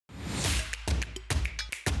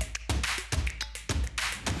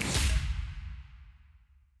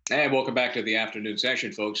And welcome back to the afternoon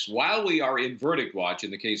session, folks. While we are in verdict watch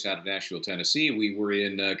in the case out of Nashville, Tennessee, we were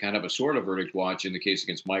in kind of a sort of verdict watch in the case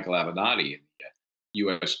against Michael Avenatti in the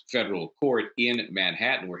U.S. federal court in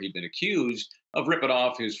Manhattan, where he'd been accused of ripping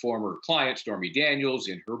off his former client, Stormy Daniels,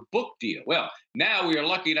 in her book deal. Well, now we are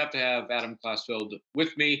lucky enough to have Adam Klasfeld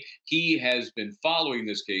with me. He has been following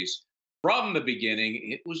this case from the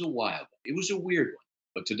beginning. It was a wild one. It was a weird one.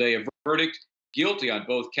 But today, a verdict, guilty on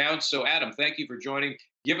both counts. So, Adam, thank you for joining.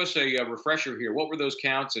 Give us a refresher here. What were those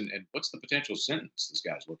counts, and what's the potential sentence this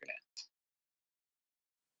guy's looking at?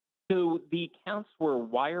 So the counts were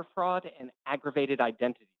wire fraud and aggravated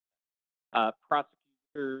identity.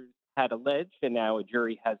 Prosecutors had alleged, and now a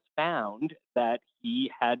jury has found, that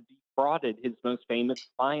he had defrauded his most famous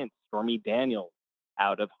client, Stormy Daniels,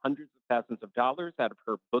 out of hundreds of thousands of dollars out of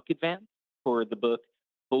her book advance for the book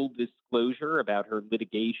Full Disclosure, about her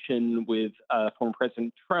litigation with former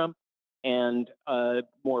President Trump, and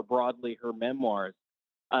more broadly, her memoirs.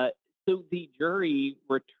 So the jury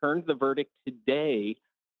returned the verdict today,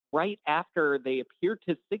 right after they appeared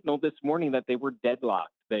to signal this morning that they were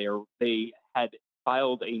deadlocked. They had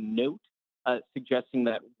filed a note suggesting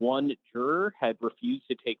that one juror had refused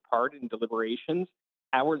to take part in deliberations.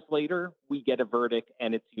 Hours later, we get a verdict,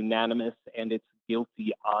 and it's unanimous, and it's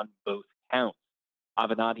guilty on both counts.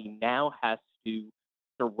 Avenatti now has to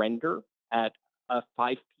surrender at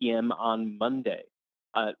 5 p.m. on Monday.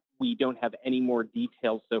 We don't have any more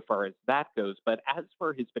details so far as that goes, but as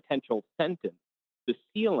for his potential sentence, the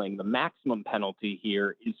ceiling, the maximum penalty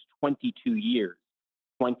here is 22 years,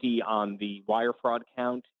 20 on the wire fraud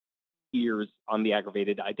count, years on the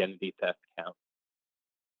aggravated identity theft count.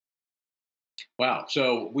 Wow.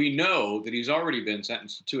 So we know that he's already been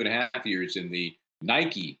sentenced to 2.5 years in the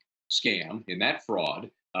Nike scam, in that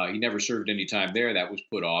fraud. He never served any time there. That was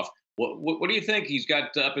put off. What do you think he's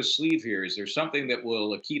got up his sleeve here? Is there something that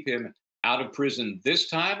will keep him out of prison this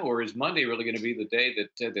time, or is Monday really going to be the day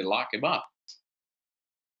that they lock him up?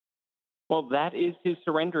 Well, that is his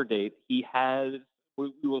surrender date. We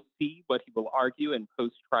will see what he will argue in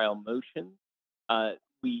post-trial motions.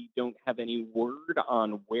 We don't have any word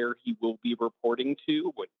on where he will be reporting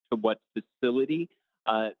to what facility.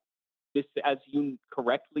 This, as you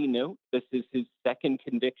correctly note, this is his second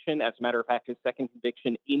conviction. As a matter of fact, his second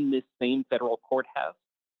conviction in this same federal courthouse,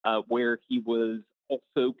 where he was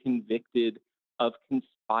also convicted of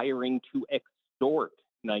conspiring to extort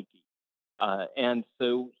Nike. And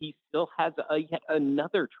so he still has yet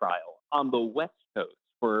another trial on the West Coast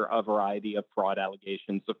for a variety of fraud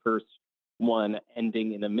allegations. The first one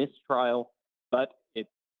ending in a mistrial, but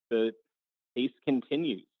the case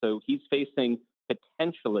continues. So he's facing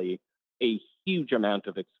potentially a huge amount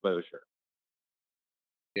of exposure.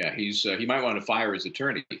 Yeah, he might want to fire his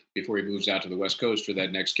attorney before he moves out to the West Coast for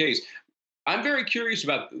that next case. I'm very curious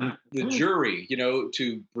about the jury.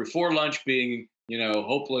 Before lunch being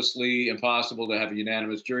hopelessly impossible to have a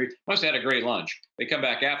unanimous jury. Must have had a great lunch. They come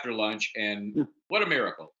back after lunch, and what a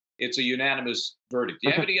miracle! It's a unanimous verdict. Do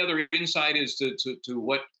you have any other insight as to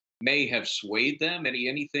what may have swayed them?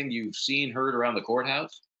 Anything you've seen, heard around the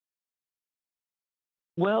courthouse?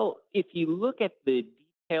 Well, if you look at the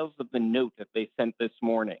details of the note that they sent this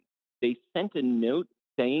morning, they sent a note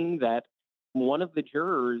saying that one of the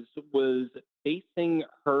jurors was basing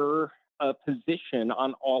her position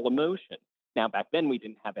on all emotion. Now, back then, we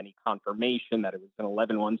didn't have any confirmation that it was an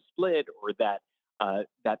 11-1 split, or that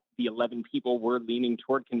the 11 people were leaning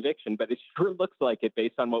toward conviction, but it sure looks like it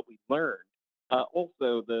based on what we've learned.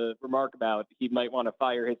 Also, the remark about he might want to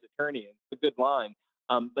fire his attorney, it's a good line,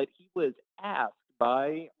 but he was asked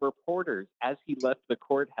by reporters as he left the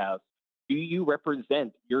courthouse, do you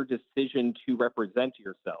represent your decision to represent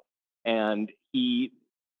yourself? And he,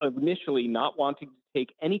 initially not wanting to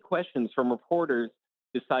take any questions from reporters,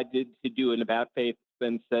 decided to do an about face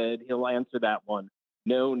and said he'll answer that one.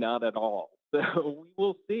 No, not at all. So we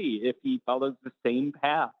will see if he follows the same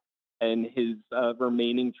path in his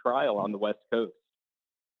remaining trial on the West Coast.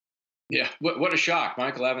 Yeah, what a shock.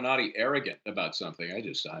 Michael Avenatti arrogant about something.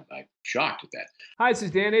 I'm shocked at that. Hi, this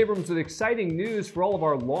is Dan Abrams with exciting news for all of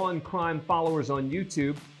our Law and Crime followers on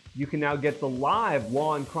YouTube. You can now get the live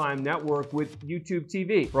Law and Crime Network with YouTube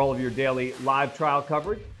TV for all of your daily live trial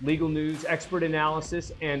coverage, legal news, expert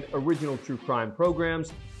analysis, and original true crime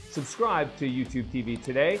programs. Subscribe to YouTube TV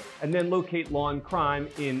today, and then locate Law and Crime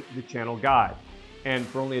in the channel guide. And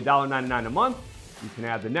for only $1.99 a month, you can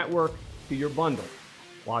add the network to your bundle.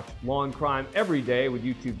 Watch Law and Crime every day with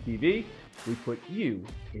YouTube TV. We put you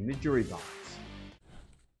in the jury box.